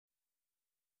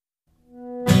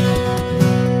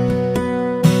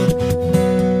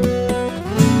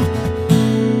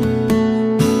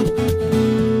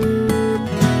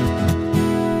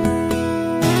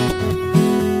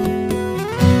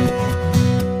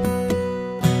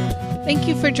Thank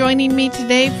you for joining me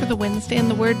today for the Wednesday in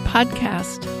the Word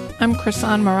podcast. I'm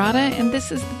Krisan Murata, and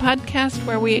this is the podcast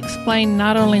where we explain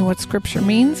not only what Scripture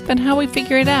means, but how we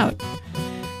figure it out.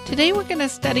 Today we're going to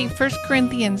study 1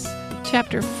 Corinthians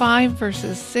chapter 5,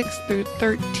 verses 6 through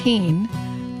 13.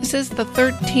 This is the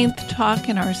 13th talk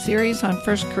in our series on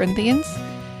 1 Corinthians.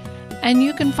 And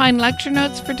you can find lecture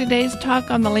notes for today's talk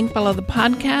on the link below the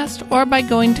podcast or by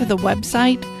going to the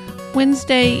website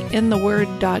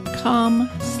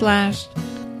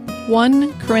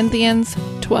wednesdayintheword.com/1 Corinthians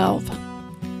 12.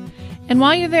 And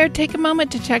while you're there, take a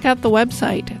moment to check out the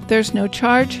website. There's no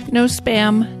charge, no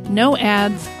spam, no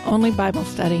ads, only Bible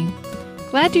study.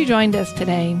 Glad you joined us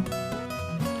today.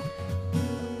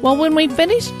 Well, when we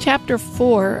finished chapter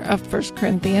 4 of 1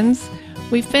 Corinthians,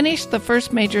 we finished the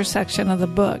first major section of the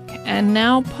book, and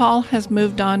now Paul has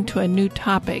moved on to a new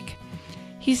topic.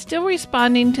 He's still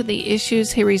responding to the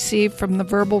issues he received from the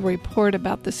verbal report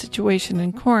about the situation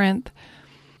in Corinth.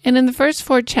 And in the first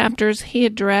 4 chapters, he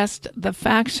addressed the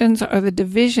factions or the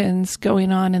divisions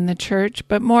going on in the church,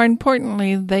 but more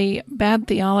importantly, the bad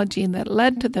theology that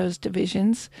led to those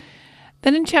divisions.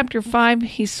 Then in chapter 5,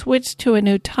 he switched to a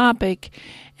new topic,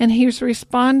 and he's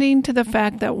responding to the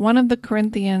fact that one of the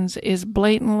Corinthians is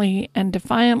blatantly and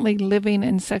defiantly living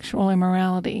in sexual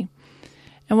immorality.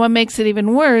 And what makes it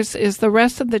even worse is the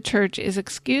rest of the church is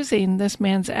excusing this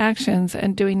man's actions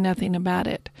and doing nothing about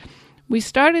it. We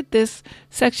started this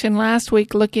section last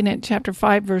week looking at chapter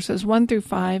 5, verses 1 through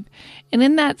 5, and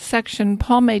in that section,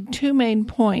 Paul made 2 main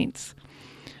points.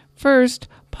 First,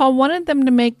 Paul wanted them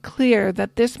to make clear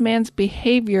that this man's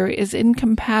behavior is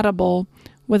incompatible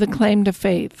with a claim to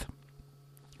faith.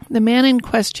 The man in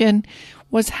question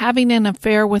was having an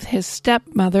affair with his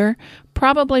stepmother,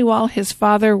 probably while his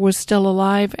father was still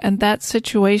alive, and that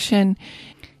situation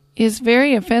is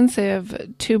very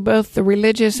offensive to both the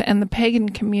religious and the pagan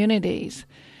communities.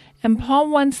 And Paul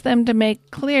wants them to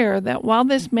make clear that while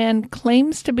this man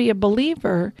claims to be a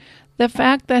believer, the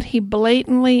fact that he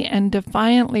blatantly and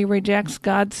defiantly rejects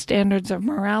God's standards of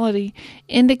morality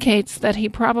indicates that he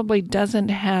probably doesn't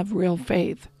have real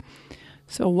faith.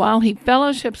 So while he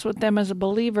fellowships with them as a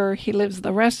believer, he lives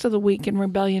the rest of the week in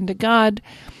rebellion to God,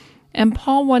 and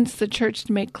Paul wants the church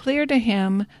to make clear to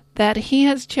him that he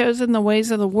has chosen the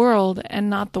ways of the world and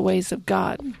not the ways of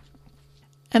God.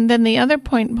 And then the other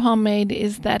point Paul made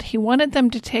is that he wanted them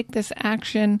to take this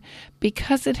action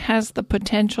because it has the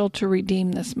potential to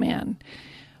redeem this man.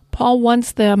 Paul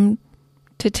wants them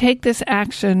to take this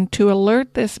action to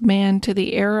alert this man to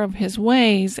the error of his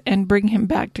ways and bring him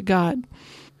back to God.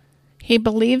 He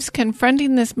believes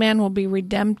confronting this man will be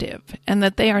redemptive and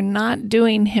that they are not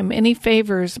doing him any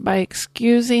favors by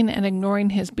excusing and ignoring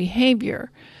his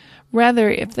behavior. Rather,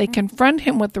 if they confront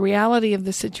him with the reality of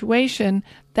the situation,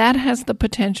 that has the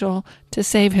potential to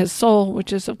save his soul,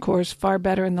 which is, of course, far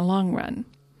better in the long run.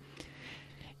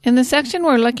 In the section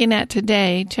we're looking at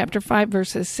today, chapter 5,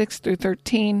 verses 6 through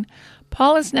 13,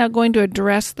 Paul is now going to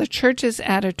address the church's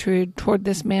attitude toward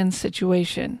this man's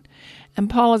situation. And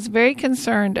Paul is very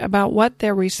concerned about what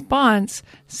their response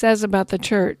says about the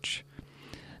church.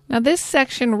 Now, this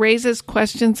section raises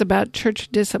questions about church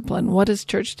discipline. What does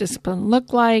church discipline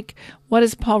look like? What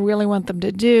does Paul really want them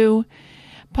to do?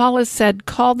 Paul has said,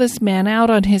 call this man out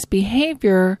on his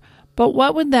behavior, but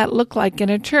what would that look like in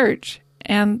a church?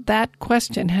 And that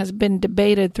question has been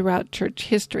debated throughout church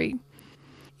history.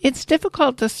 It's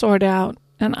difficult to sort out,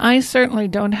 and I certainly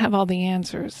don't have all the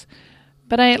answers.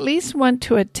 But I at least want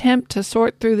to attempt to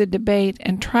sort through the debate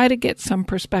and try to get some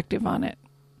perspective on it.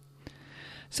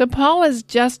 So Paul has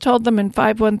just told them in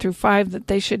 5:1 through 5 that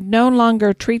they should no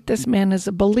longer treat this man as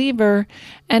a believer,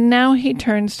 and now he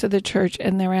turns to the church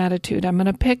and their attitude. I'm going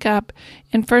to pick up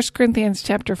in 1 Corinthians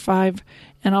chapter 5,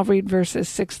 and I'll read verses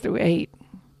 6 through 8.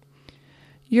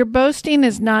 Your boasting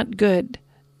is not good.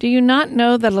 Do you not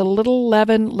know that a little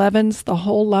leaven leavens the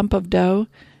whole lump of dough?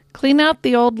 Clean out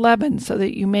the old leaven so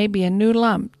that you may be a new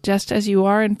lump, just as you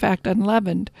are in fact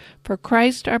unleavened, for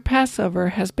Christ our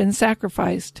Passover has been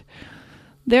sacrificed.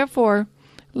 Therefore,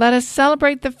 let us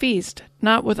celebrate the feast,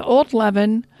 not with old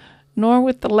leaven, nor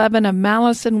with the leaven of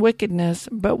malice and wickedness,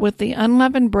 but with the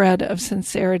unleavened bread of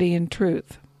sincerity and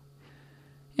truth.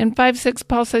 In 5:6,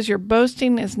 Paul says your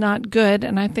boasting is not good,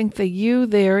 and I think the you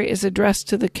there is addressed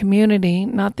to the community,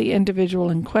 not the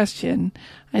individual in question.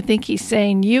 I think he's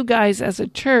saying you guys as a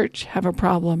church have a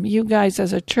problem. You guys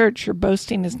as a church, your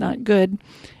boasting is not good.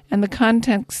 And the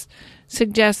context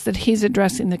suggests that he's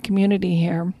addressing the community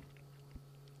here.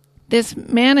 This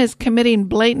man is committing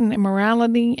blatant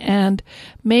immorality, and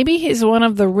maybe he's one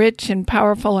of the rich and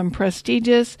powerful and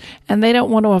prestigious, and they don't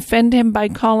want to offend him by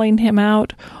calling him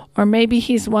out, Or maybe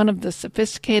he's one of the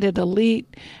sophisticated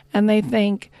elite, and they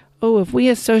think, oh, if we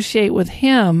associate with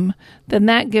him, then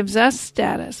that gives us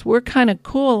status. We're kind of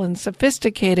cool and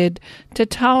sophisticated to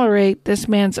tolerate this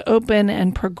man's open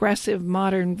and progressive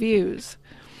modern views.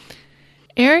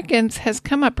 Arrogance has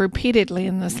come up repeatedly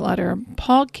in this letter.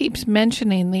 Paul keeps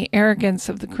mentioning the arrogance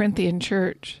of the Corinthian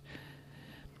church.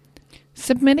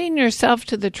 Submitting yourself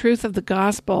to the truth of the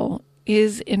gospel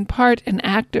is in part an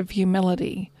act of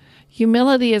humility.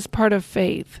 Humility is part of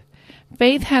faith.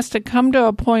 Faith has to come to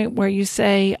a point where you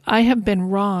say, I have been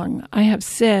wrong, I have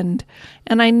sinned,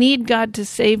 and I need God to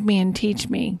save me and teach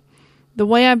me. The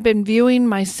way I've been viewing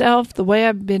myself, the way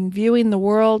I've been viewing the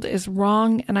world is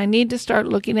wrong, and I need to start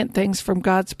looking at things from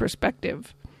God's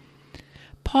perspective.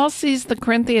 Paul sees the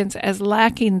Corinthians as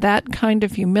lacking that kind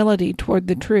of humility toward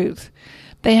the truth.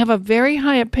 They have a very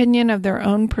high opinion of their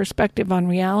own perspective on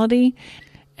reality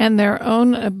and their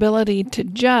own ability to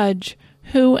judge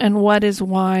who and what is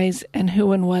wise and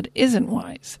who and what isn't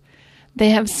wise. They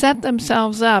have set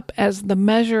themselves up as the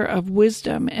measure of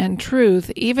wisdom and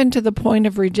truth, even to the point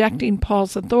of rejecting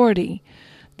Paul's authority.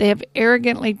 They have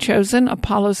arrogantly chosen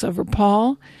Apollos over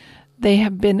Paul. They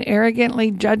have been arrogantly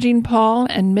judging Paul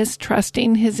and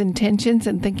mistrusting his intentions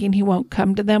and thinking he won't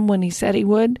come to them when he said he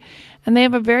would. And they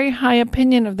have a very high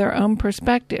opinion of their own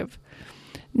perspective.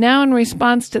 Now, in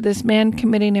response to this man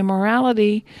committing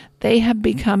immorality, they have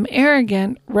become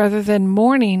arrogant rather than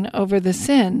mourning over the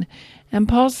sin. And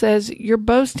Paul says, your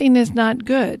boasting is not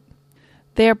good.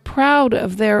 They are proud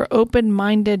of their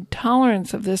open-minded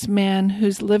tolerance of this man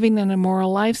who's living an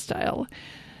immoral lifestyle.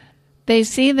 They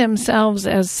see themselves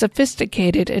as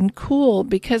sophisticated and cool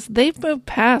because they've moved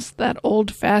past that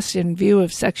old-fashioned view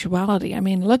of sexuality. I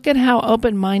mean, look at how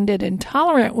open-minded and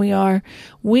tolerant we are.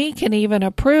 We can even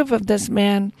approve of this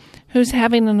man who's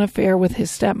having an affair with his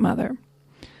stepmother.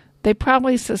 They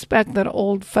probably suspect that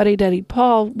old fuddy-duddy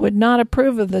Paul would not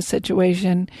approve of the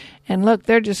situation. And look,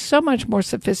 they're just so much more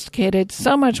sophisticated,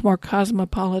 so much more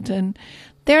cosmopolitan.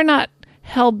 They're not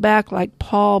held back like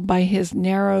Paul by his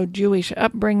narrow Jewish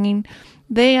upbringing.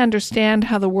 They understand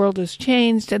how the world has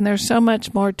changed, and they're so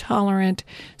much more tolerant,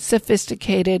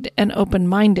 sophisticated, and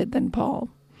open-minded than Paul.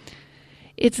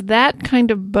 It's that kind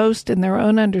of boast in their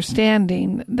own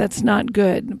understanding that's not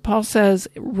good. Paul says,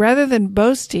 rather than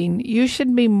boasting, you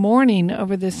should be mourning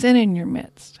over the sin in your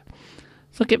midst.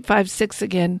 Let's look at 5:6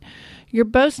 again. Your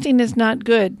boasting is not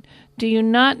good. Do you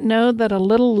not know that a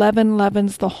little leaven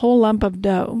leavens the whole lump of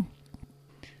dough?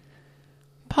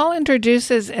 Paul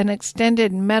introduces an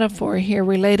extended metaphor here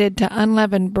related to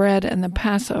unleavened bread and the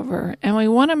Passover, and we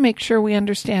want to make sure we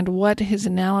understand what his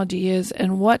analogy is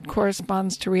and what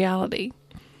corresponds to reality.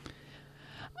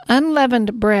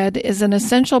 Unleavened bread is an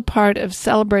essential part of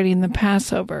celebrating the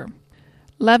Passover.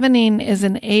 Leavening is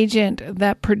an agent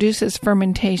that produces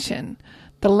fermentation.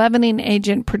 The leavening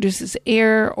agent produces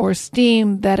air or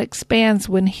steam that expands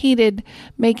when heated,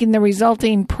 making the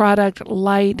resulting product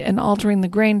light and altering the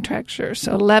grain texture.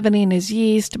 So leavening is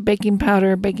yeast, baking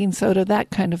powder, baking soda,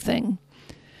 that kind of thing.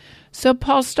 So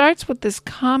Paul starts with this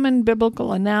common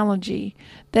biblical analogy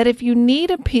that if you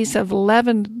knead a piece of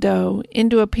leavened dough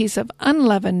into a piece of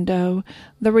unleavened dough,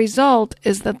 the result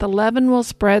is that the leaven will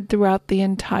spread throughout the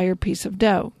entire piece of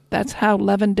dough. That's how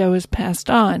leavened dough is passed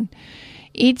on.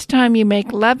 Each time you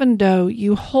make leavened dough,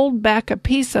 you hold back a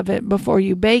piece of it before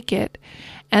you bake it,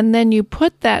 and then you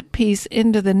put that piece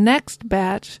into the next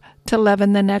batch to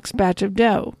leaven the next batch of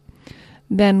dough.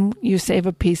 Then you save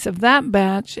a piece of that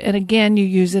batch, and again you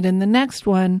use it in the next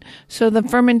one, so the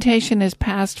fermentation is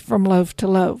passed from loaf to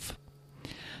loaf.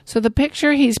 So the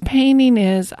picture he's painting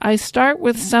is, I start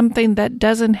with something that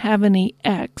doesn't have any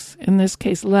X, in this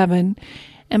case leaven,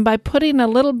 and by putting a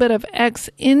little bit of X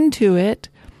into it,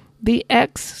 the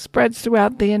X spreads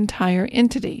throughout the entire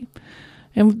entity.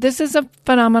 And this is a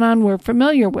phenomenon we're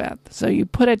familiar with. So you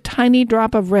put a tiny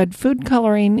drop of red food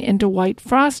coloring into white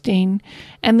frosting,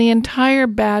 and the entire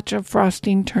batch of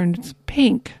frosting turns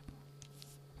pink.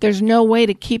 There's no way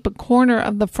to keep a corner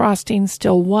of the frosting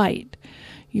still white.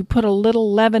 You put a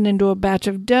little leaven into a batch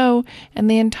of dough, and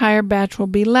the entire batch will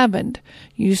be leavened.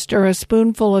 You stir a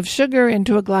spoonful of sugar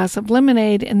into a glass of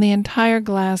lemonade, and the entire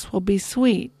glass will be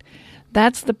sweet.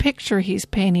 That's the picture he's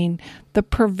painting, the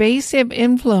pervasive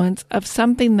influence of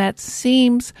something that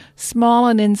seems small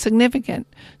and insignificant.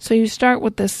 So you start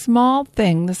with this small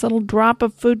thing, this little drop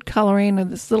of food coloring or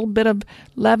this little bit of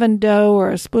leavened dough or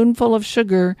a spoonful of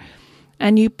sugar,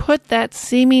 and you put that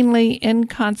seemingly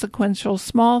inconsequential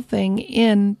small thing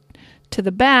in to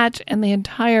the batch, and the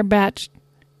entire batch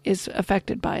is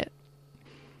affected by it.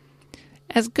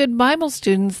 As good Bible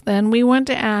students, then, we want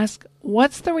to ask,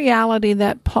 what's the reality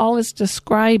that Paul is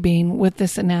describing with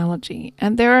this analogy?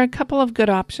 And there are a couple of good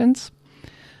options.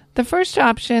 The first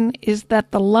option is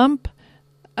that the lump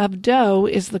of dough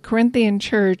is the Corinthian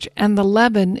church and the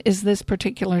leaven is this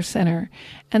particular sinner.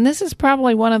 And this is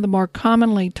probably one of the more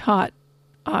commonly taught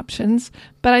options,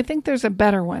 but I think there's a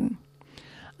better one.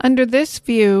 Under this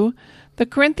view, the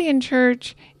Corinthian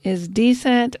church is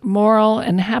decent, moral,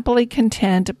 and happily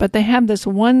content, but they have this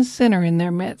one sinner in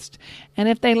their midst. And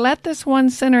if they let this one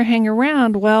sinner hang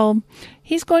around, well,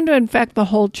 he's going to infect the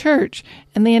whole church,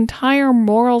 and the entire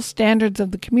moral standards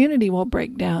of the community will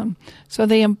break down. So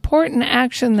the important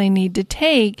action they need to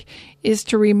take is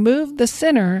to remove the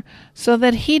sinner so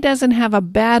that he doesn't have a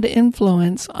bad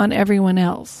influence on everyone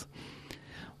else.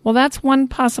 Well, that's one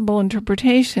possible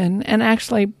interpretation, and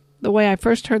actually the way I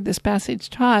first heard this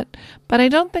passage taught, but I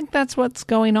don't think that's what's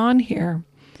going on here.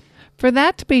 For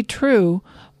that to be true,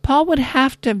 Paul would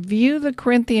have to view the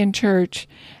Corinthian church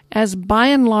as by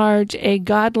and large a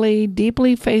godly,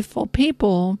 deeply faithful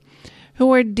people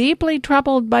who are deeply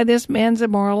troubled by this man's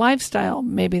immoral lifestyle.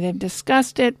 Maybe they've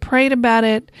discussed it, prayed about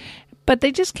it, but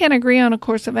they just can't agree on a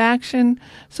course of action.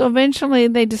 So eventually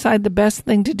they decide the best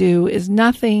thing to do is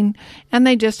nothing, and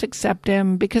they just accept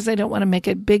him because they don't want to make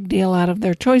a big deal out of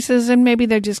their choices, and maybe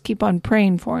they just keep on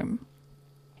praying for him.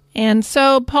 And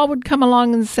so Paul would come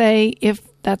along and say, if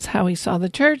that's how he saw the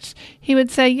church, he would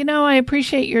say, I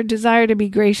appreciate your desire to be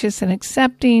gracious and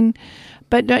accepting,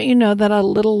 but don't you know that a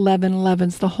little leaven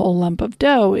leavens the whole lump of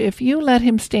dough? If you let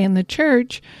him stay in the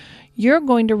church, you're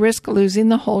going to risk losing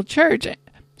the whole church.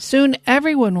 Soon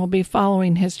everyone will be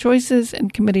following his choices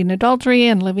and committing adultery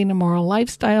and living immoral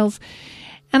lifestyles.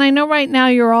 And I know right now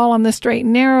you're all on the straight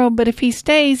and narrow, but if he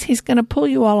stays, he's going to pull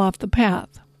you all off the path.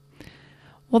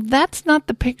 Well, that's not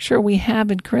the picture we have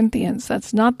in Corinthians.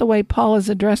 That's not the way Paul is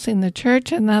addressing the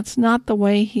church, and that's not the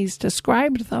way he's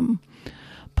described them.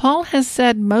 Paul has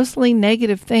said mostly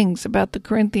negative things about the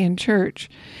Corinthian church.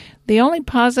 The only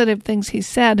positive things he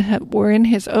said were in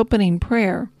his opening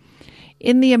prayer.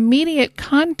 In the immediate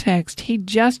context, he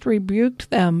just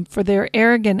rebuked them for their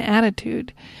arrogant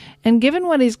attitude. And given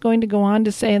what he's going to go on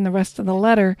to say in the rest of the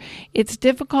letter, it's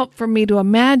difficult for me to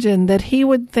imagine that he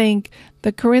would think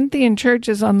the Corinthian church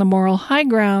is on the moral high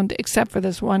ground except for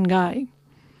this one guy.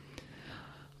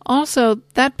 Also,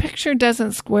 that picture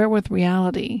doesn't square with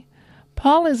reality.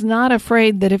 Paul is not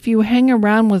afraid that if you hang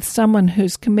around with someone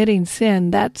who's committing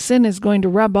sin, that sin is going to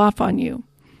rub off on you.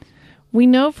 We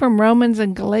know from Romans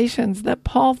and Galatians that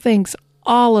Paul thinks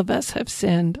all of us have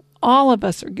sinned, all of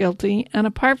us are guilty, and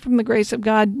apart from the grace of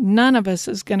God, none of us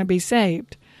is going to be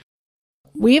saved.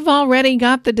 We've already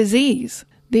got the disease.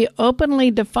 The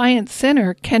openly defiant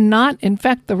sinner cannot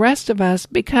infect the rest of us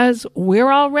because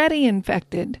we're already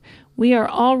infected. We are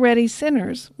already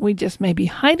sinners. We just may be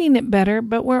hiding it better,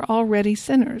 but we're already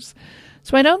sinners.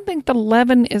 So I don't think the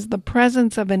leaven is the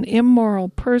presence of an immoral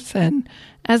person,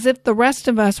 as if the rest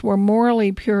of us were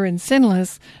morally pure and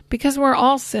sinless, because we're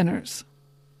all sinners.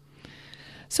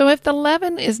 So if the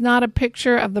leaven is not a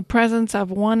picture of the presence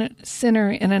of one sinner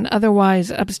in an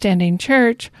otherwise upstanding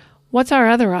church, what's our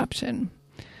other option?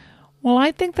 Well,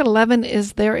 I think the leaven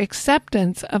is their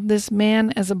acceptance of this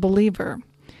man as a believer.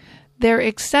 Their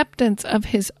acceptance of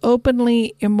his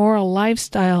openly immoral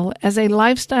lifestyle as a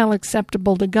lifestyle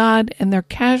acceptable to God, and their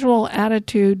casual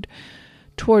attitude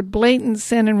toward blatant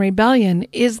sin and rebellion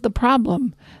is the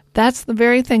problem. That's the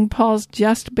very thing Paul's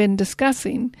just been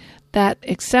discussing. That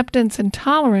acceptance and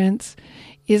tolerance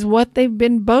is what they've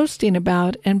been boasting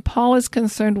about, and Paul is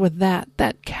concerned with that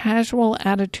casual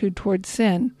attitude toward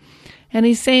sin. And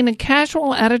he's saying a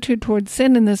casual attitude towards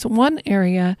sin in this one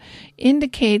area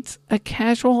indicates a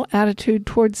casual attitude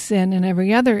towards sin in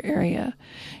every other area.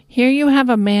 Here you have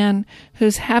a man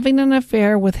who's having an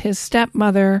affair with his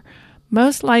stepmother,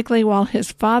 most likely while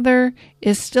his father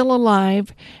is still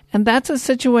alive, and that's a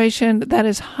situation that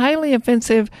is highly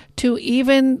offensive to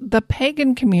even the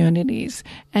pagan communities,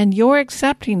 and you're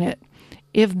accepting it.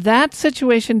 If that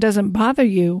situation doesn't bother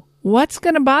you, what's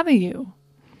going to bother you?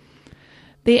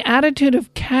 The attitude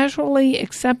of casually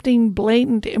accepting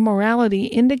blatant immorality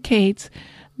indicates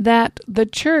that the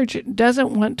church doesn't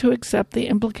want to accept the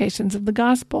implications of the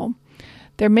gospel.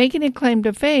 They're making a claim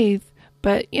to faith,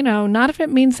 but, not if it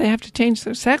means they have to change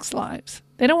their sex lives.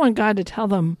 They don't want God to tell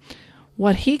them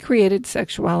what he created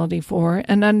sexuality for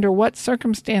and under what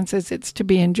circumstances it's to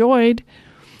be enjoyed.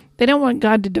 They don't want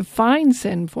God to define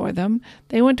sin for them.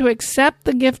 They want to accept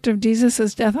the gift of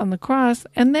Jesus' death on the cross,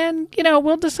 and then,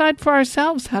 we'll decide for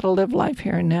ourselves how to live life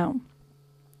here and now.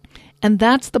 And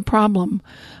that's the problem.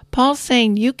 Paul's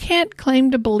saying you can't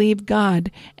claim to believe God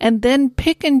and then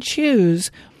pick and choose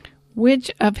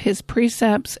which of his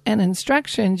precepts and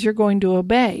instructions you're going to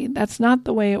obey. That's not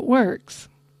the way it works.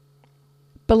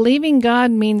 Believing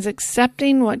God means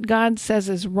accepting what God says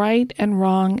is right and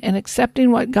wrong, and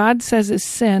accepting what God says is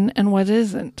sin and what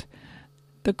isn't.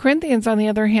 The Corinthians, on the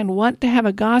other hand, want to have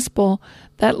a gospel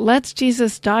that lets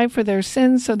Jesus die for their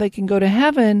sins so they can go to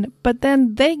heaven, but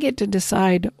then they get to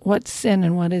decide what's sin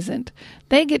and what isn't.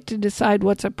 They get to decide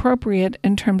what's appropriate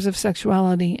in terms of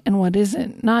sexuality and what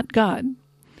isn't, not God.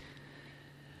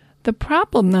 The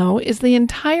problem, though, is the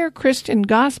entire Christian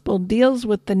gospel deals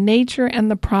with the nature and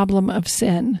the problem of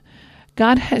sin.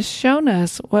 God has shown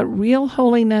us what real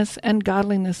holiness and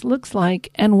godliness looks like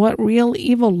and what real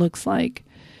evil looks like.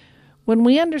 When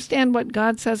we understand what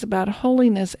God says about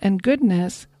holiness and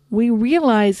goodness, we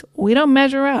realize we don't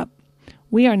measure up.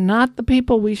 We are not the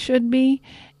people we should be,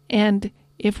 and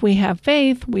if we have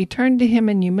faith, we turn to Him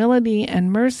in humility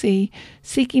and mercy,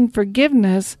 seeking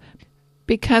forgiveness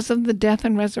because of the death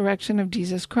and resurrection of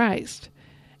Jesus Christ.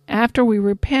 After we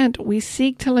repent, we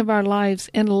seek to live our lives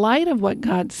in light of what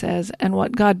God says and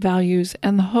what God values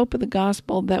and the hope of the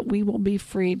gospel that we will be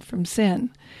freed from sin.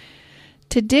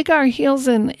 To dig our heels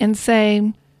in and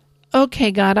say,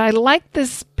 okay, God, I like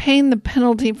this paying the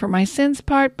penalty for my sins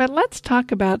part, but let's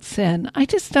talk about sin. I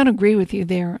just don't agree with you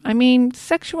there. I mean,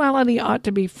 sexuality ought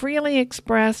to be freely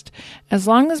expressed as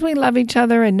long as we love each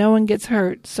other and no one gets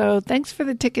hurt. So thanks for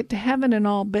the ticket to heaven and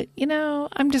all, but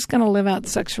I'm just going to live out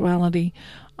sexuality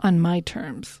on my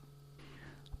terms.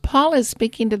 Paul is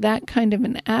speaking to that kind of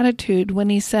an attitude when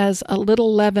he says a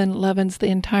little leaven leavens the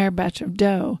entire batch of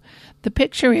dough. The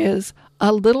picture is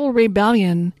a little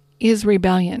rebellion is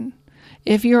rebellion.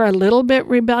 If you're a little bit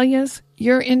rebellious,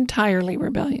 you're entirely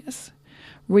rebellious.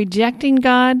 Rejecting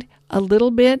God a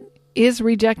little bit is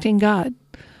rejecting God.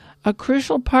 A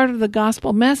crucial part of the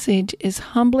gospel message is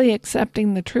humbly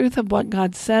accepting the truth of what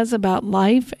God says about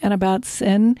life and about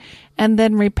sin, and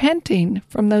then repenting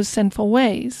from those sinful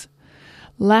ways.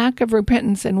 Lack of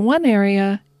repentance in one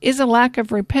area is a lack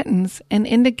of repentance and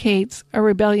indicates a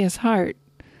rebellious heart.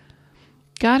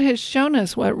 God has shown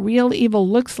us what real evil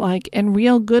looks like and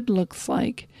real good looks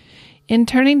like. In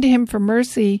turning to Him for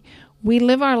mercy, we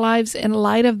live our lives in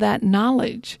light of that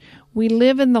knowledge. We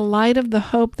live in the light of the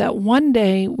hope that one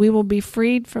day we will be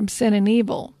freed from sin and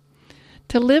evil.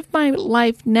 To live my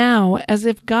life now as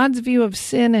if God's view of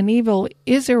sin and evil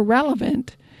is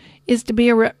irrelevant is to be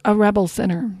a rebel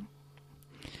sinner.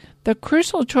 The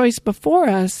crucial choice before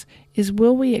us is,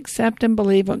 will we accept and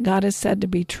believe what God has said to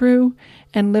be true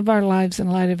and live our lives in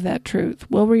light of that truth?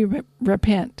 Will we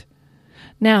repent?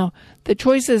 Now, the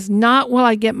choice is not, will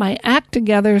I get my act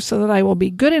together so that I will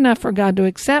be good enough for God to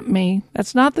accept me?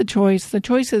 That's not the choice. The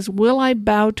choice is, will I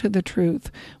bow to the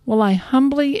truth? Will I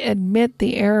humbly admit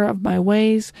the error of my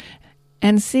ways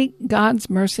and seek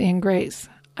God's mercy and grace?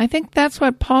 I think that's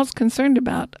what Paul's concerned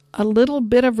about. A little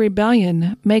bit of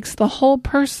rebellion makes the whole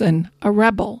person a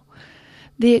rebel.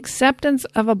 The acceptance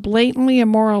of a blatantly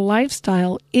immoral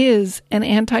lifestyle is an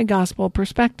anti-gospel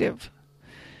perspective.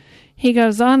 He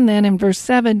goes on then in verse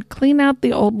 7, clean out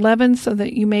the old leaven so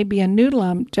that you may be a new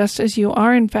lump, just as you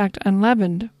are in fact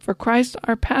unleavened, for Christ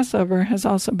our Passover has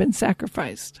also been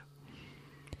sacrificed.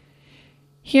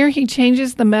 Here he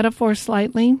changes the metaphor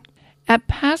slightly. At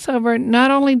Passover, not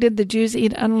only did the Jews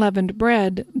eat unleavened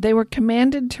bread, they were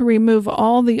commanded to remove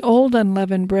all the old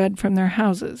unleavened bread from their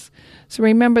houses. So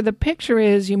remember, the picture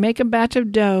is you make a batch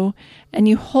of dough and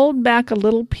you hold back a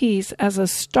little piece as a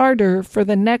starter for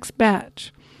the next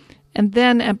batch. And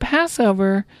then at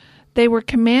Passover, they were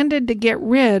commanded to get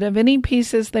rid of any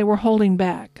pieces they were holding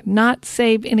back, not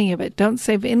save any of it. Don't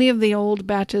save any of the old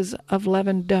batches of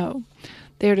leavened dough.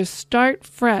 They are to start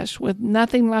fresh with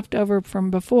nothing left over from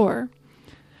before.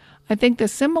 I think the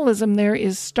symbolism there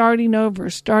is starting over,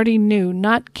 starting new,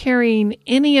 not carrying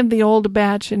any of the old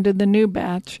batch into the new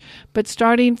batch, but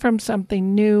starting from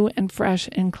something new and fresh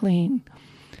and clean.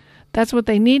 That's what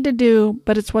they need to do,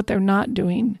 but it's what they're not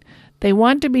doing. They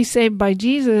want to be saved by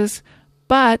Jesus,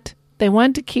 but they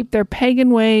want to keep their pagan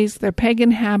ways, their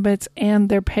pagan habits, and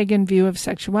their pagan view of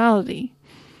sexuality.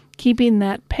 Keeping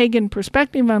that pagan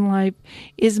perspective on life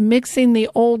is mixing the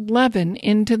old leaven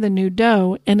into the new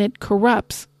dough, and it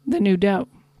corrupts the new dough.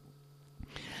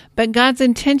 But God's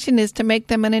intention is to make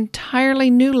them an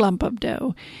entirely new lump of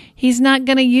dough. He's not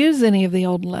going to use any of the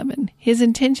old leaven. His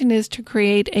intention is to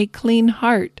create a clean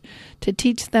heart, to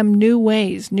teach them new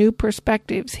ways, new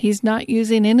perspectives. He's not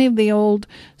using any of the old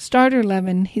starter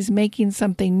leaven. He's making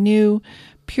something new,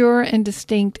 pure and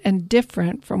distinct and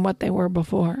different from what they were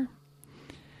before.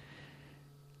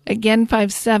 Again,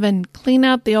 5:7, clean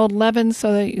out the old leaven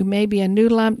so that you may be a new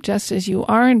lump, just as you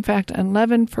are, in fact,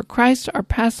 unleavened, for Christ, our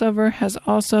Passover, has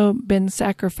also been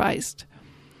sacrificed.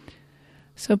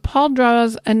 So Paul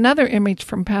draws another image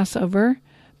from Passover.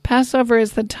 Passover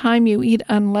is the time you eat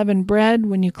unleavened bread,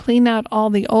 when you clean out all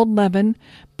the old leaven,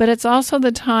 but it's also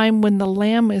the time when the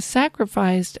lamb is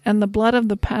sacrificed, and the blood of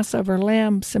the Passover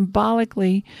lamb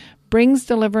symbolically brings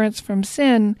deliverance from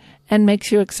sin and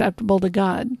makes you acceptable to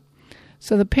God.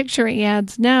 So the picture he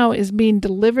adds now is being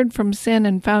delivered from sin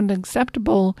and found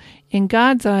acceptable in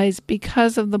God's eyes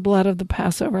because of the blood of the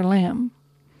Passover lamb.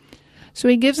 So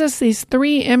he gives us these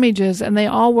three images, and they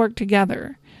all work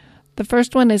together. The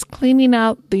first one is cleaning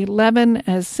out the leaven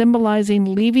as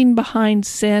symbolizing leaving behind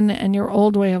sin and your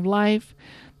old way of life.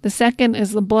 The second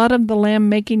is the blood of the lamb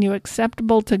making you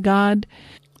acceptable to God,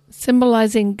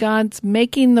 symbolizing God's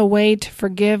making the way to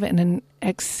forgive and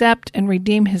accept and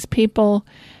redeem his people.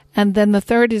 And then the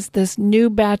third is this new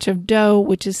batch of dough,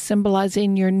 which is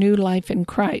symbolizing your new life in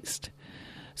Christ.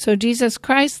 So Jesus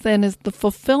Christ then is the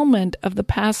fulfillment of the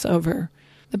Passover.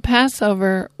 The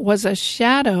Passover was a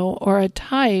shadow or a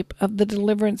type of the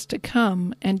deliverance to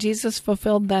come, and Jesus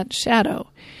fulfilled that shadow.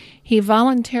 He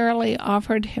voluntarily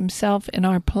offered himself in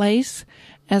our place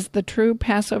as the true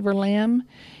Passover lamb,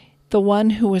 the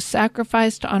one who was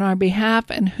sacrificed on our behalf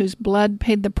and whose blood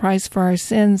paid the price for our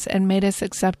sins and made us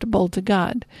acceptable to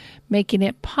God, making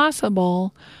it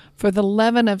possible for the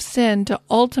leaven of sin to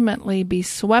ultimately be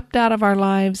swept out of our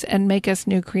lives and make us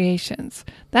new creations.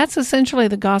 That's essentially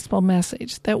the gospel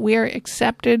message, that we are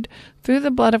accepted through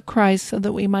the blood of Christ so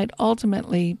that we might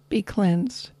ultimately be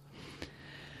cleansed.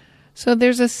 So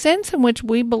there's a sense in which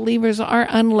we believers are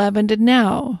unleavened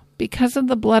now. Because of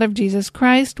the blood of Jesus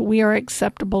Christ, we are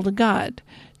acceptable to God.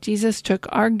 Jesus took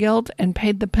our guilt and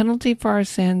paid the penalty for our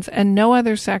sins, and no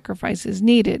other sacrifice is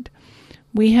needed.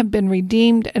 We have been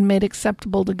redeemed and made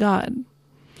acceptable to God.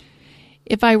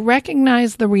 If I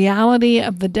recognize the reality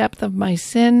of the depth of my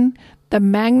sin, the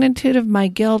magnitude of my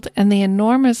guilt, and the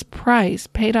enormous price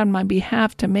paid on my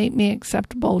behalf to make me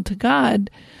acceptable to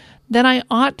God, then I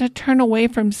ought to turn away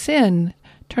from sin,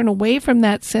 turn away from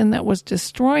that sin that was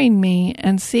destroying me,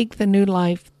 and seek the new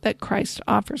life that Christ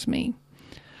offers me.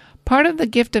 Part of the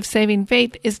gift of saving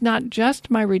faith is not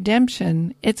just my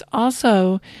redemption, it's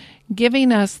also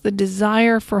giving us the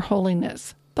desire for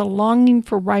holiness, the longing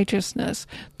for righteousness,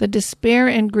 the despair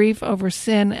and grief over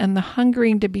sin, and the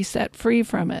hungering to be set free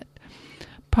from it.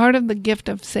 Part of the gift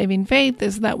of saving faith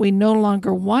is that we no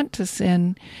longer want to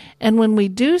sin, and when we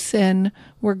do sin,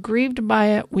 we're grieved by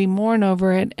it, we mourn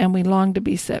over it, and we long to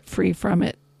be set free from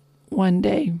it one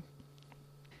day.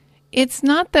 It's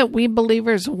not that we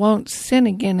believers won't sin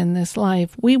again in this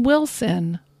life. We will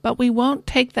sin, but we won't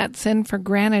take that sin for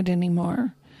granted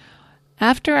anymore.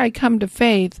 After I come to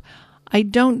faith, I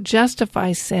don't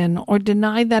justify sin or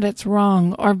deny that it's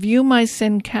wrong or view my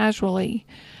sin casually.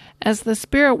 As the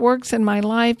Spirit works in my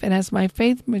life and as my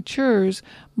faith matures,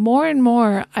 more and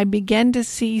more I begin to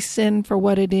see sin for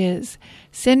what it is.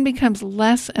 Sin becomes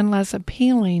less and less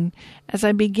appealing as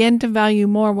I begin to value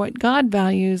more what God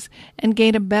values and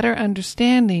gain a better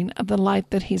understanding of the life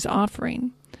that He's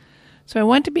offering. So I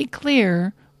want to be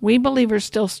clear, we believers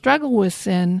still struggle with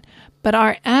sin, but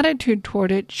our attitude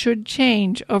toward it should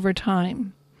change over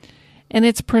time. And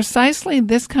it's precisely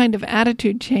this kind of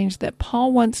attitude change that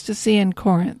Paul wants to see in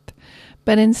Corinth.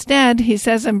 But instead, he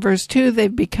says in verse 2,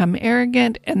 they've become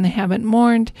arrogant and they haven't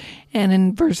mourned. And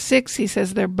in verse 6, he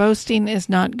says their boasting is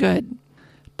not good.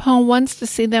 Paul wants to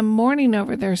see them mourning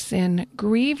over their sin,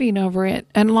 grieving over it,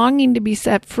 and longing to be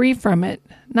set free from it,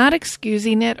 not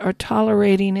excusing it or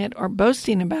tolerating it or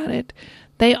boasting about it.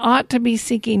 They ought to be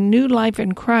seeking new life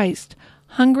in Christ,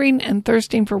 hungering and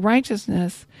thirsting for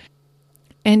righteousness.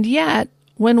 And yet,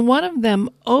 when one of them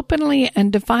openly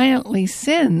and defiantly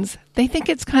sins, they think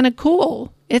it's kind of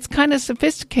cool. It's kind of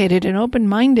sophisticated and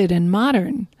open-minded and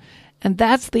modern. And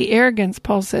that's the arrogance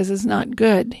Paul says is not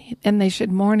good, and they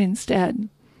should mourn instead.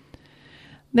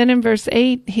 Then in verse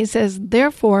 8, he says,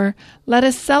 therefore, let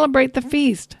us celebrate the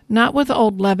feast, not with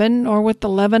old leaven, nor with the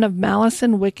leaven of malice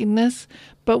and wickedness,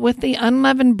 but with the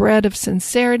unleavened bread of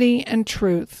sincerity and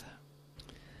truth.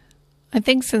 I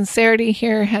think sincerity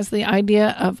here has the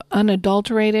idea of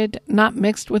unadulterated, not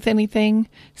mixed with anything,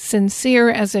 sincere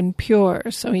as in pure.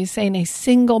 So he's saying a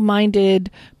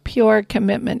single-minded, pure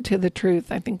commitment to the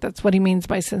truth. I think that's what he means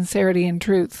by sincerity and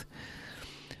truth.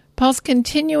 Paul's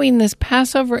continuing this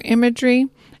Passover imagery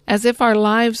as if our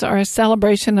lives are a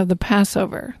celebration of the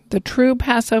Passover. The true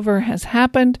Passover has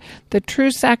happened. The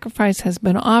true sacrifice has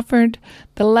been offered.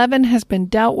 The leaven has been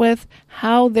dealt with.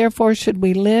 How, therefore, should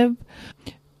we live?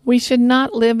 We should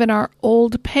not live in our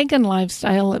old pagan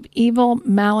lifestyle of evil,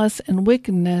 malice, and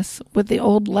wickedness with the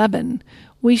old leaven.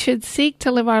 We should seek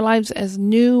to live our lives as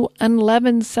new,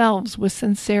 unleavened selves with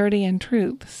sincerity and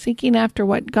truth, seeking after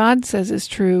what God says is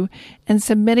true and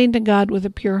submitting to God with a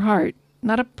pure heart.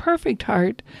 Not a perfect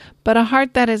heart, but a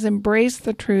heart that has embraced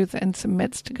the truth and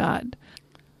submits to God.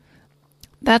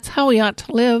 That's how we ought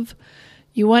to live.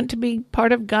 You want to be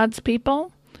part of God's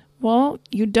people? Well,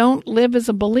 you don't live as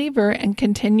a believer and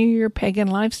continue your pagan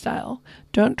lifestyle.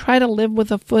 Don't try to live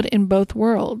with a foot in both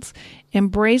worlds.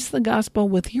 Embrace the gospel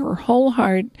with your whole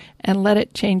heart and let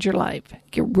it change your life.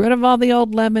 Get rid of all the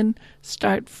old leaven.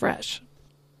 Start fresh.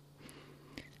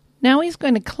 Now he's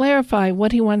going to clarify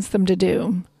what he wants them to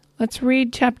do. Let's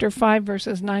read chapter 5,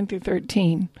 verses 9 through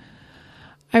 13.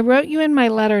 I wrote you in my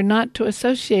letter not to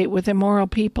associate with immoral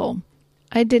people.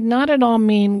 I did not at all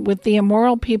mean with the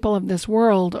immoral people of this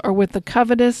world, or with the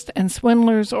covetous and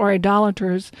swindlers or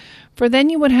idolaters, for then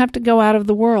you would have to go out of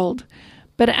the world.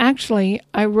 But actually,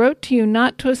 I wrote to you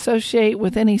not to associate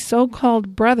with any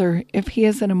so-called brother if he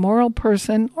is an immoral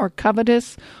person, or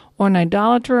covetous, or an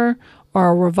idolater, or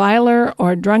a reviler,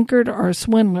 or a drunkard, or a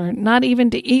swindler, not even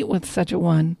to eat with such a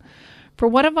one. For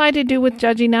what have I to do with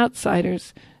judging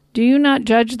outsiders? Do you not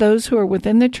judge those who are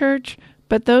within the church?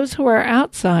 But those who are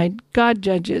outside, God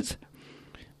judges.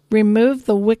 Remove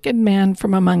the wicked man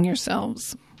from among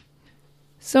yourselves.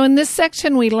 So in this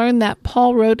section, we learn that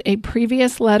Paul wrote a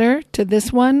previous letter to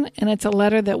this one, and it's a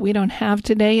letter that we don't have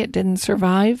today. It didn't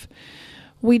survive.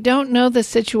 We don't know the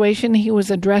situation he was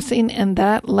addressing in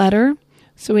that letter,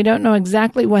 so we don't know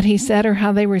exactly what he said or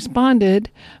how they responded,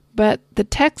 but the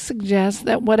text suggests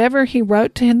that whatever he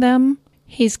wrote to them,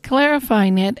 he's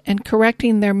clarifying it and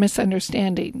correcting their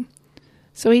misunderstanding.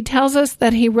 So he tells us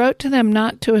that he wrote to them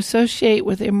not to associate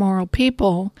with immoral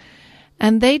people,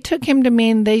 and they took him to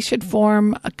mean they should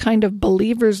form a kind of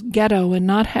believer's ghetto and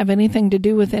not have anything to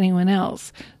do with anyone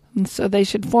else. And so they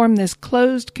should form this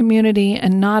closed community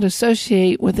and not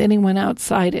associate with anyone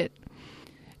outside it.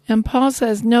 And Paul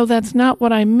says, no, that's not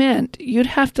what I meant. You'd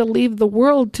have to leave the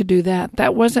world to do that.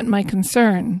 That wasn't my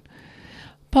concern.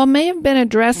 Paul may have been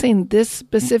addressing this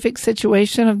specific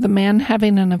situation of the man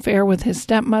having an affair with his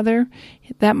stepmother.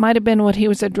 That might have been what he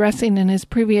was addressing in his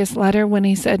previous letter when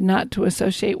he said not to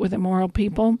associate with immoral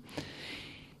people.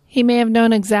 He may have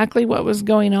known exactly what was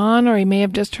going on, or he may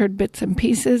have just heard bits and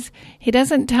pieces. He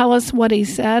doesn't tell us what he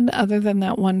said other than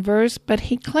that one verse, but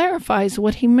he clarifies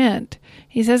what he meant.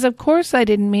 He says, of course I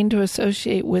didn't mean to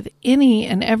associate with any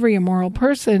and every immoral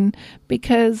person,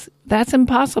 because that's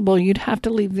impossible. You'd have to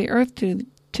leave the earth to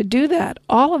do that.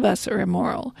 All of us are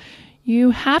immoral.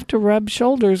 You have to rub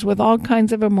shoulders with all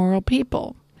kinds of immoral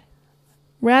people.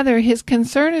 Rather, his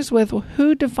concern is with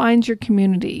who defines your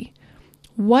community.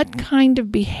 What kind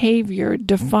of behavior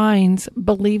defines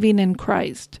believing in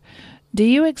Christ? Do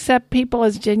you accept people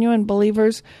as genuine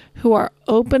believers who are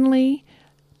openly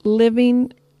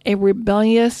living a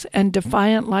rebellious and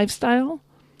defiant lifestyle?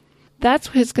 That's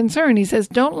his concern. He says,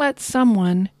 don't let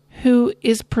someone who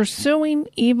is pursuing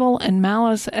evil and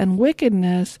malice and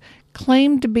wickedness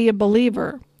claim to be a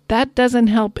believer. That doesn't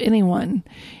help anyone.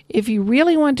 If you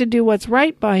really want to do what's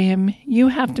right by him, you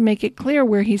have to make it clear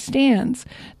where he stands.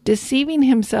 Deceiving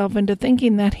himself into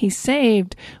thinking that he's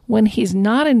saved when he's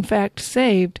not in fact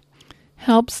saved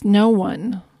helps no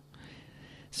one.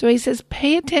 So he says,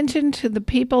 pay attention to the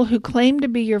people who claim to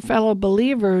be your fellow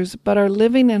believers but are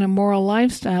living in a moral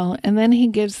lifestyle, and then he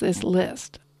gives this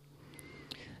list.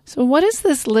 So what does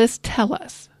this list tell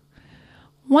us?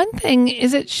 One thing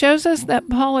is it shows us that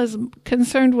Paul is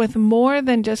concerned with more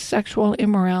than just sexual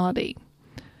immorality.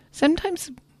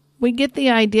 Sometimes we get the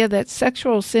idea that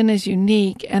sexual sin is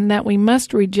unique and that we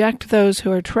must reject those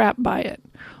who are trapped by it,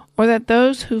 or that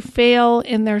those who fail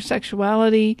in their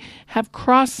sexuality have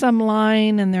crossed some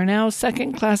line and they're now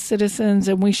second-class citizens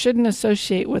and we shouldn't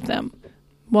associate with them.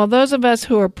 While those of us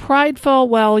who are prideful,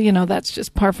 well, that's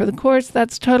just par for the course.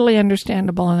 That's totally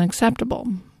understandable and acceptable.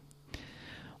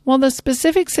 Well, the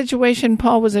specific situation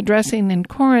Paul was addressing in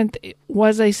Corinth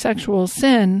was a sexual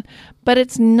sin, but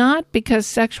it's not because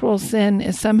sexual sin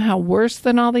is somehow worse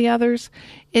than all the others.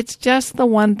 It's just the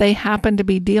one they happened to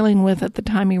be dealing with at the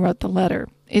time he wrote the letter.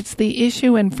 It's the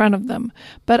issue in front of them,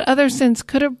 but other sins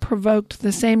could have provoked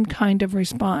the same kind of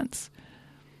response.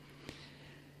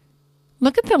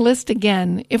 Look at the list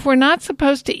again. If we're not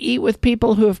supposed to eat with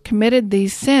people who have committed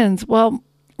these sins, well,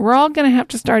 we're all going to have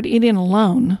to start eating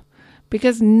alone,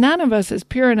 because none of us is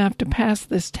pure enough to pass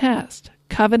this test.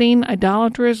 Coveting,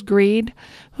 idolatrous, greed.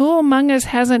 Who among us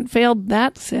hasn't failed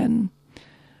that sin?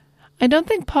 I don't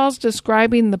think Paul's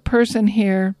describing the person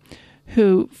here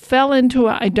who fell into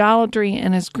idolatry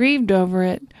and is grieved over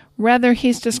it. Rather,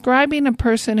 he's describing a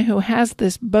person who has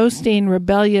this boasting,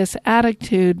 rebellious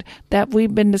attitude that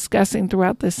we've been discussing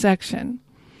throughout this section.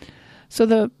 So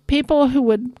the people who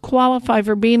would qualify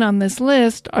for being on this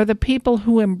list are the people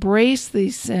who embrace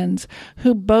these sins,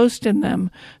 who boast in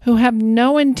them, who have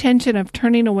no intention of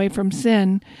turning away from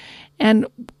sin, and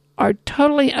are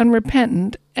totally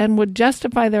unrepentant and would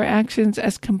justify their actions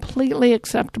as completely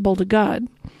acceptable to God.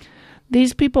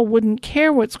 These people wouldn't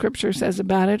care what Scripture says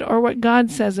about it or what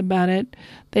God says about it.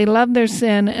 They love their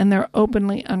sin and they're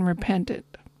openly unrepentant.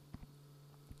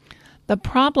 The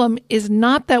problem is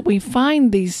not that we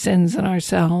find these sins in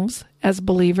ourselves as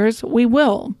believers. We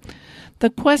will. The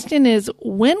question is,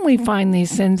 when we find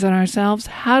these sins in ourselves,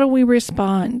 how do we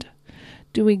respond?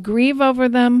 Do we grieve over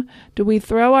them? Do we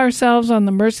throw ourselves on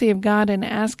the mercy of God and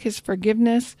ask His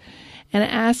forgiveness and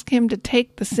ask Him to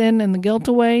take the sin and the guilt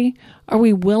away? Are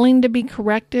we willing to be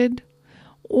corrected?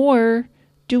 Or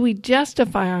do we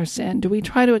justify our sin? Do we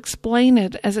try to explain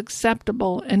it as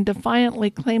acceptable and defiantly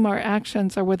claim our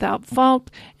actions are without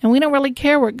fault and we don't really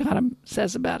care what God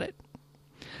says about it?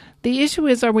 The issue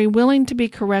is, are we willing to be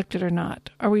corrected or not?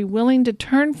 Are we willing to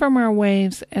turn from our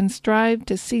ways and strive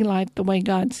to see life the way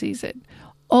God sees it?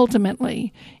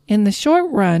 Ultimately, in the short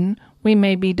run, we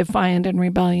may be defiant and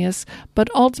rebellious, but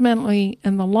ultimately,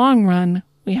 in the long run,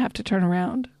 we have to turn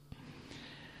around.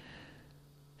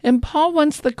 And Paul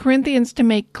wants the Corinthians to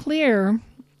make clear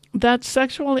that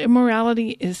sexual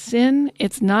immorality is sin,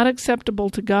 it's not acceptable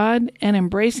to God, and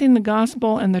embracing the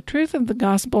gospel and the truth of the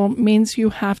gospel means you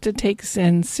have to take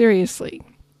sin seriously.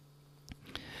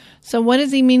 So what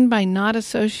does he mean by not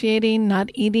associating, not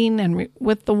eating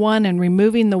with the one and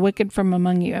removing the wicked from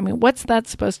among you? I mean, what's that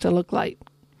supposed to look like?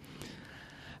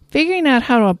 Figuring out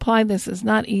how to apply this is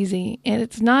not easy, and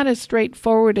it's not as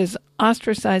straightforward as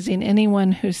ostracizing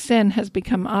anyone whose sin has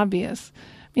become obvious.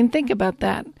 I mean, think about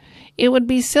that. It would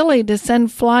be silly to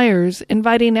send flyers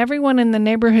inviting everyone in the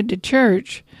neighborhood to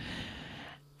church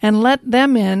and let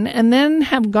them in and then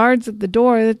have guards at the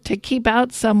door to keep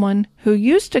out someone who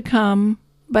used to come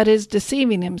but is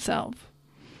deceiving himself.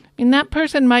 I mean, that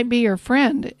person might be your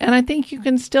friend, and I think you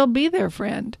can still be their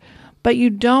friend, but you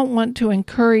don't want to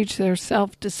encourage their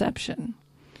self-deception.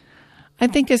 I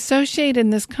think associate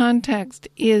in this context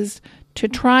is to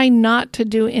try not to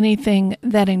do anything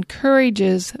that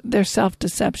encourages their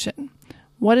self-deception.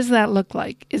 What does that look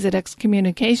like? Is it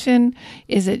excommunication?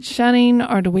 Is it shunning?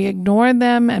 Or do we ignore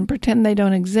them and pretend they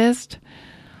don't exist?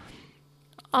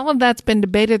 All of that's been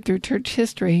debated through church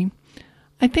history.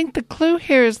 I think the clue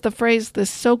here is the phrase, the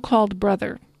so-called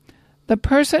brother. The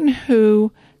person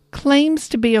who claims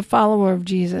to be a follower of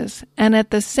Jesus and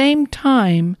at the same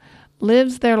time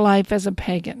lives their life as a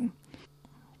pagan.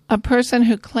 A person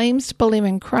who claims to believe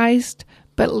in Christ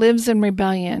but lives in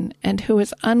rebellion and who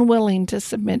is unwilling to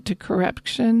submit to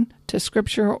correction, to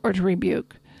Scripture, or to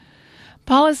rebuke.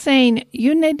 Paul is saying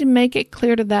you need to make it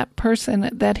clear to that person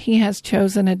that he has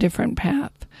chosen a different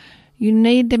path. You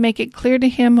need to make it clear to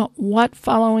him what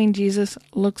following Jesus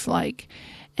looks like,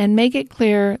 and make it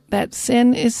clear that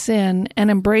sin is sin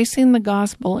and embracing the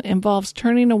gospel involves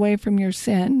turning away from your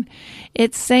sin.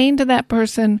 It's saying to that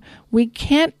person, we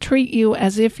can't treat you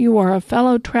as if you are a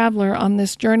fellow traveler on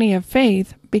this journey of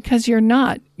faith because you're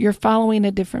not. You're following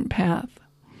a different path.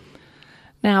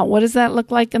 Now, what does that look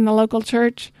like in the local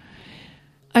church?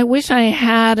 I wish I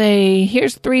had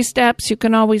here's 3 steps you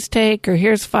can always take, or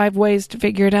here's 5 ways to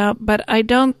figure it out, but I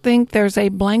don't think there's a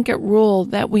blanket rule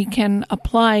that we can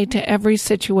apply to every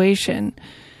situation.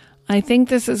 I think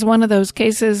this is one of those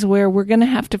cases where we're going to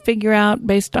have to figure out,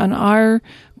 based on our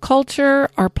culture,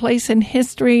 our place in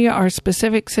history, our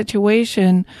specific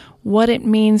situation, what it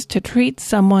means to treat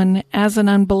someone as an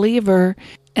unbeliever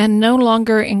and no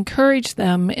longer encourage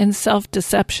them in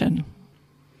self-deception.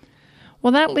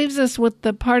 Well, that leaves us with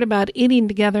the part about eating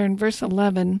together in verse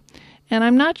 11. And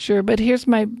I'm not sure, but here's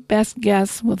my best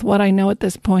guess with what I know at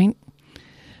this point.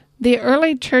 The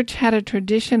early church had a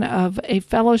tradition of a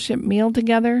fellowship meal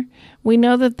together. We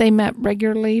know that they met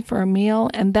regularly for a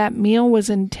meal, and that meal was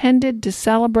intended to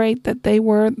celebrate that they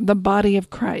were the body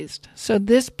of Christ. So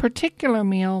this particular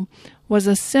meal was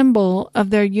a symbol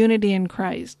of their unity in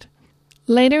Christ.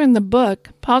 Later in the book,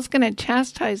 Paul's going to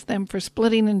chastise them for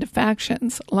splitting into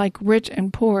factions, like rich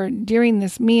and poor, during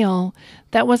this meal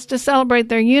that was to celebrate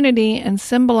their unity and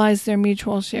symbolize their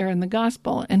mutual share in the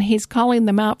gospel, and he's calling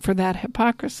them out for that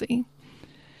hypocrisy.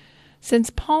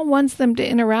 Since Paul wants them to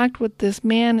interact with this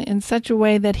man in such a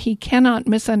way that he cannot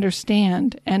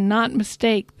misunderstand and not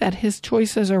mistake that his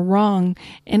choices are wrong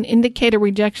and indicate a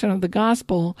rejection of the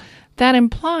gospel, That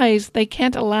implies they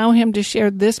can't allow him to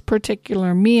share this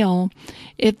particular meal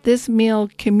if this meal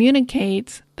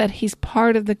communicates that he's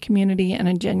part of the community and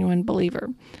a genuine believer.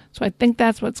 So I think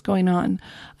that's what's going on.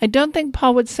 I don't think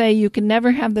Paul would say you can never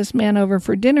have this man over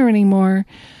for dinner anymore.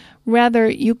 Rather,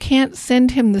 you can't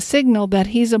send him the signal that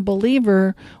he's a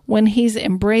believer when he's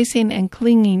embracing and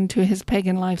clinging to his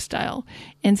pagan lifestyle.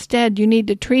 Instead, you need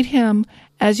to treat him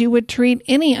as you would treat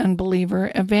any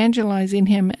unbeliever, evangelizing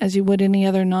him as you would any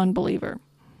other non-believer.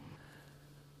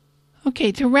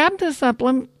 Okay, to wrap this up,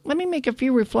 let me make a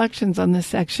few reflections on this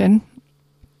section.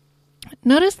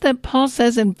 Notice that Paul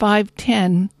says in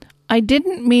 5:10, I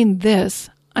didn't mean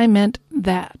this, I meant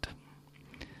that.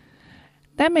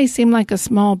 That may seem like a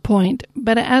small point,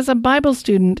 but as a Bible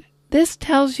student, this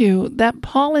tells you that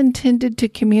Paul intended to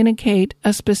communicate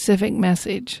a specific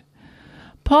message.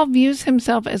 Paul views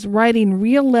himself as writing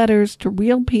real letters to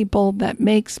real people that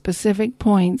make specific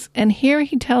points, and here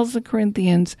he tells the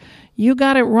Corinthians, you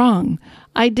got it wrong.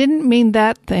 I didn't mean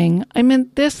that thing, I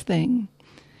meant this thing.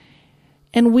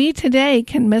 And we today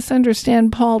can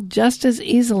misunderstand Paul just as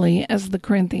easily as the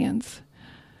Corinthians.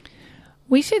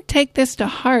 We should take this to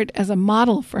heart as a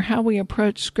model for how we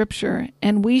approach Scripture,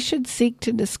 and we should seek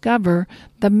to discover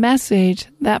the message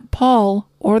that Paul,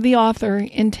 or the author,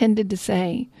 intended to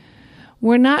say.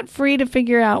 We're not free to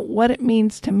figure out what it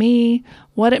means to me,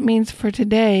 what it means for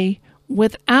today,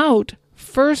 without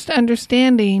first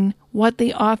understanding what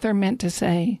the author meant to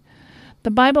say. The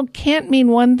Bible can't mean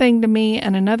one thing to me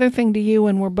and another thing to you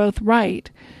and we're both right.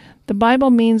 The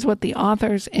Bible means what the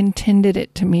authors intended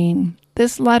it to mean.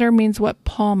 This letter means what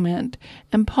Paul meant,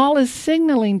 and Paul is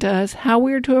signaling to us how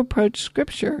we are to approach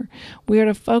Scripture. We are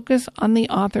to focus on the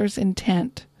author's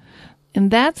intent. In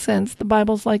that sense, the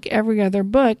Bible's like every other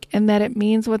book in that it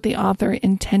means what the author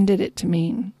intended it to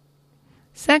mean.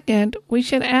 Second, we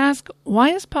should ask, why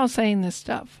is Paul saying this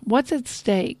stuff? What's at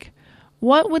stake?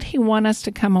 What would he want us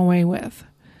to come away with?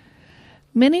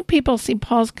 Many people see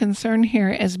Paul's concern here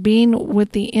as being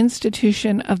with the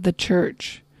institution of the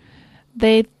church.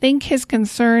 They think his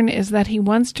concern is that he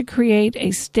wants to create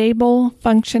a stable,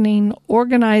 functioning,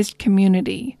 organized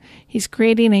community. He's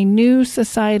creating a new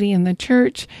society in the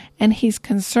church, and he's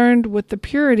concerned with the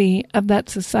purity of that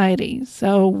society.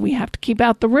 So we have to keep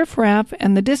out the riffraff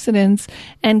and the dissidents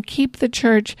and keep the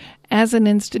church as an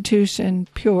institution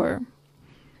pure.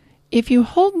 If you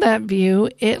hold that view,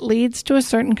 it leads to a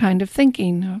certain kind of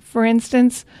thinking. For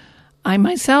instance, I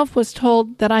myself was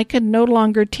told that I could no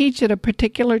longer teach at a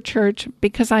particular church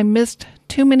because I missed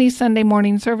too many Sunday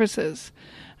morning services.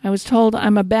 I was told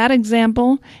I'm a bad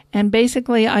example, and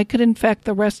basically I could infect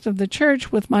the rest of the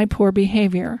church with my poor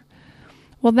behavior.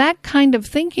 Well, that kind of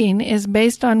thinking is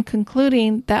based on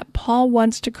concluding that Paul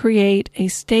wants to create a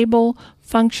stable,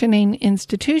 functioning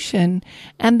institution,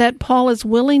 and that Paul is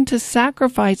willing to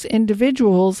sacrifice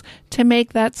individuals to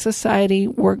make that society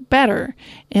work better.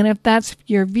 And if that's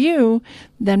your view,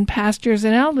 then pastors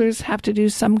and elders have to do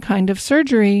some kind of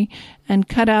surgery and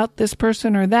cut out this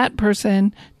person or that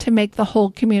person to make the whole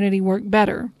community work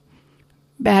better.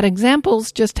 Bad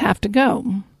examples just have to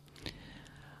go.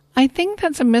 I think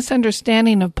that's a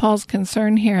misunderstanding of Paul's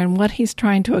concern here and what he's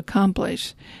trying to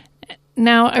accomplish.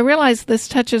 Now, I realize this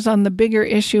touches on the bigger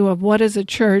issue of what is a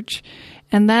church,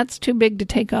 and that's too big to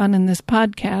take on in this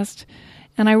podcast.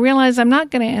 And I realize I'm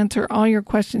not going to answer all your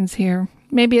questions here.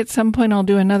 Maybe at some point I'll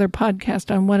do another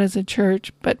podcast on what is a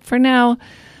church, but for now,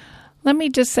 let me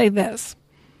just say this.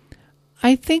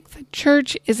 I think the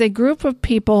church is a group of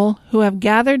people who have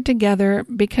gathered together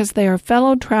because they are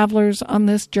fellow travelers on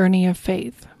this journey of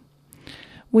faith.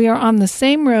 We are on the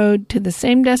same road to the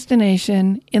same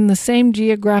destination in the same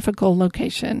geographical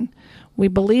location. We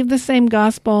believe the same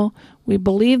gospel. We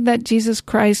believe that Jesus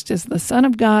Christ is the Son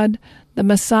of God, the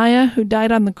Messiah who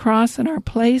died on the cross in our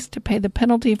place to pay the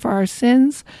penalty for our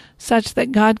sins, such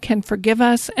that God can forgive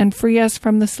us and free us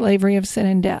from the slavery of sin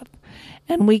and death.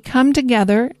 And we come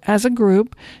together as a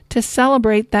group to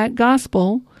celebrate that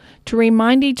gospel, to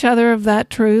remind each other of that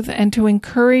truth, and to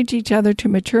encourage each other to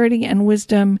maturity and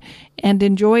wisdom, and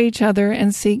enjoy each other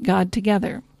and seek God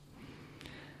together.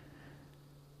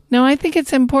 Now, I think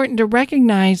it's important to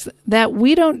recognize that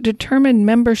we don't determine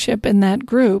membership in that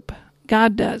group.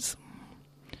 God does.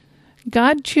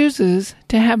 God chooses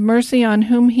to have mercy on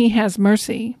whom He has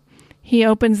mercy. He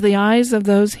opens the eyes of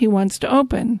those He wants to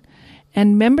open.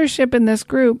 And membership in this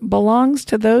group belongs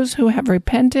to those who have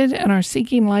repented and are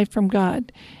seeking life from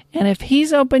God. And if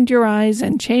He's opened your eyes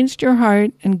and changed your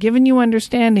heart and given you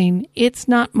understanding, it's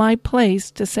not my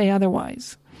place to say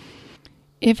otherwise.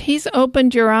 If He's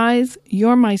opened your eyes,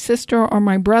 you're my sister or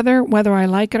my brother, whether I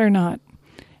like it or not.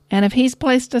 And if he's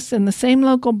placed us in the same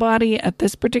local body at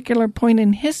this particular point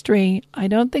in history, I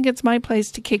don't think it's my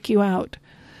place to kick you out.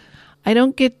 I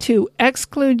don't get to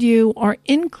exclude you or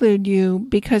include you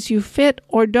because you fit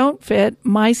or don't fit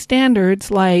my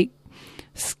standards like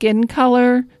skin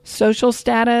color, social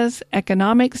status,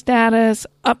 economic status,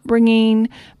 upbringing,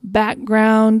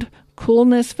 background,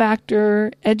 coolness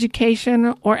factor,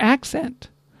 education, or accent.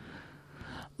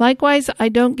 Likewise, I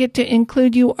don't get to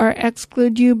include you or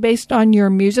exclude you based on your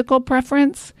musical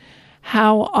preference,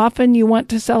 how often you want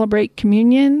to celebrate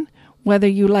communion, whether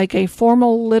you like a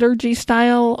formal liturgy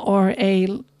style or a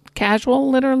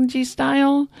casual liturgy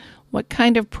style, what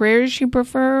kind of prayers you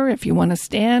prefer, if you want to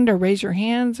stand or raise your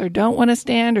hands or don't want to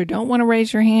stand or don't want to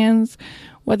raise your hands,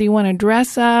 whether you want to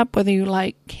dress up, whether you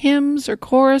like hymns or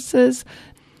choruses.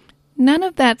 None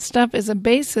of that stuff is a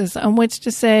basis on which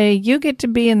to say you get to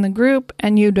be in the group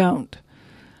and you don't.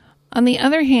 On the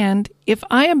other hand, if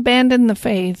I abandon the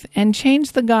faith and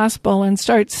change the gospel and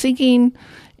start seeking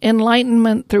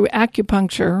enlightenment through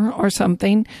acupuncture or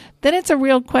something, then it's a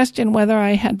real question whether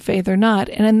I had faith or not.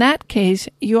 And in that case,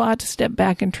 you ought to step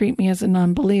back and treat me as a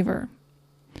non-believer.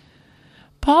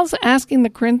 Paul's asking the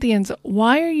Corinthians,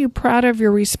 why are you proud of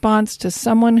your response to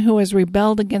someone who has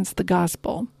rebelled against the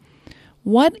gospel?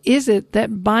 What is it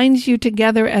that binds you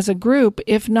together as a group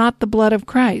if not the blood of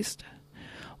Christ?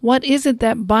 What is it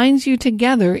that binds you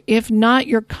together if not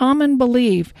your common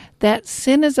belief that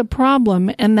sin is a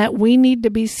problem and that we need to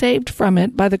be saved from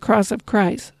it by the cross of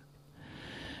Christ?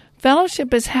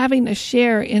 Fellowship is having a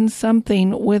share in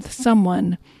something with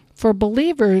someone. For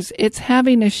believers, it's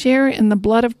having a share in the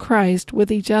blood of Christ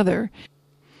with each other.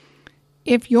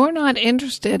 If you're not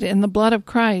interested in the blood of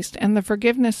Christ and the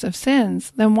forgiveness of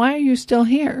sins, then why are you still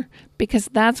here? Because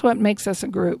that's what makes us a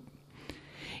group.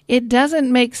 It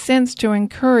doesn't make sense to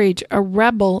encourage a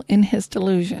rebel in his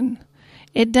delusion.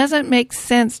 It doesn't make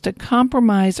sense to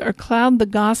compromise or cloud the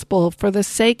gospel for the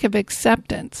sake of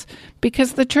acceptance,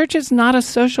 because the church is not a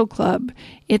social club,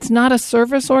 it's not a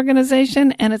service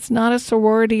organization, and it's not a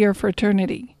sorority or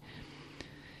fraternity.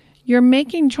 You're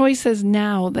making choices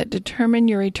now that determine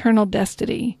your eternal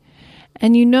destiny,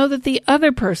 and you know that the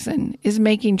other person is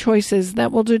making choices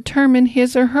that will determine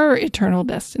his or her eternal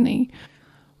destiny.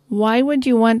 Why would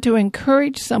you want to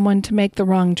encourage someone to make the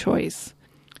wrong choice?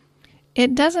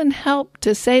 It doesn't help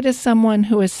to say to someone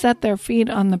who has set their feet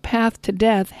on the path to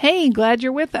death, "Hey, glad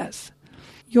you're with us."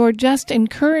 You're just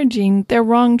encouraging their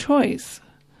wrong choice.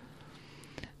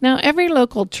 Now, every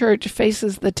local church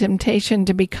faces the temptation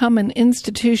to become an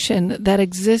institution that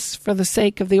exists for the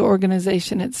sake of the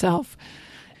organization itself.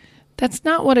 That's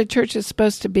not what a church is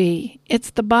supposed to be.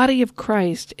 It's the body of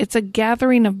Christ. It's a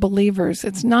gathering of believers.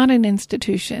 It's not an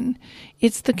institution.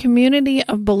 It's the community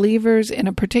of believers in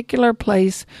a particular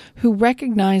place who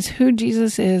recognize who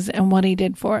Jesus is and what he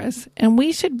did for us. And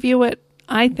we should view it,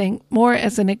 I think, more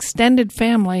as an extended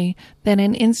family than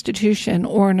an institution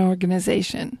or an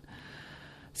organization.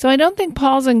 So I don't think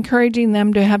Paul's encouraging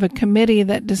them to have a committee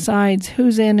that decides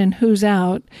who's in and who's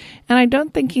out, and I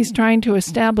don't think he's trying to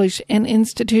establish an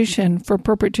institution for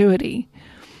perpetuity.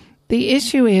 The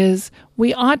issue is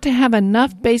we ought to have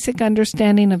enough basic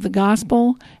understanding of the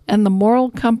gospel and the moral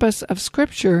compass of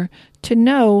Scripture to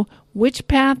know which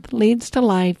path leads to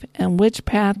life and which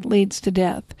path leads to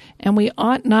death, and we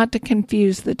ought not to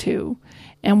confuse the two.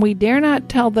 And we dare not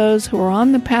tell those who are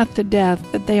on the path to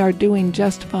death that they are doing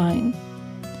just fine.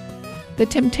 The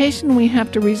temptation we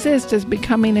have to resist is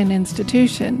becoming an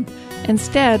institution.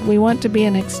 Instead, we want to be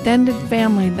an extended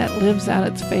family that lives out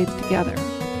its faith together.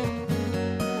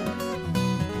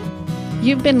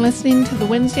 You've been listening to the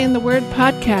Wednesday in the Word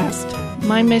podcast.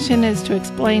 My mission is to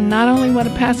explain not only what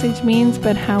a passage means,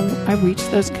 but how I reach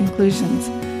those conclusions.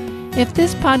 If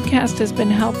this podcast has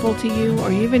been helpful to you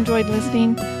or you've enjoyed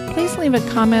listening, please leave a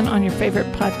comment on your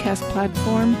favorite podcast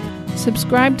platform,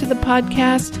 subscribe to the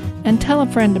podcast, and tell a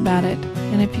friend about it.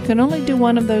 And if you can only do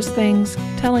one of those things,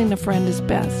 telling a friend is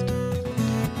best.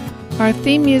 Our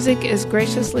theme music is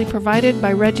graciously provided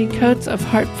by Reggie Coates of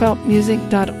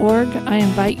heartfeltmusic.org. I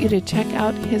invite you to check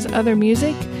out his other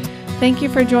music. Thank you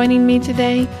for joining me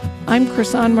today. I'm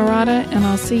Krisan Murata, and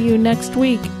I'll see you next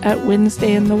week at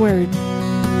Wednesday in the Word.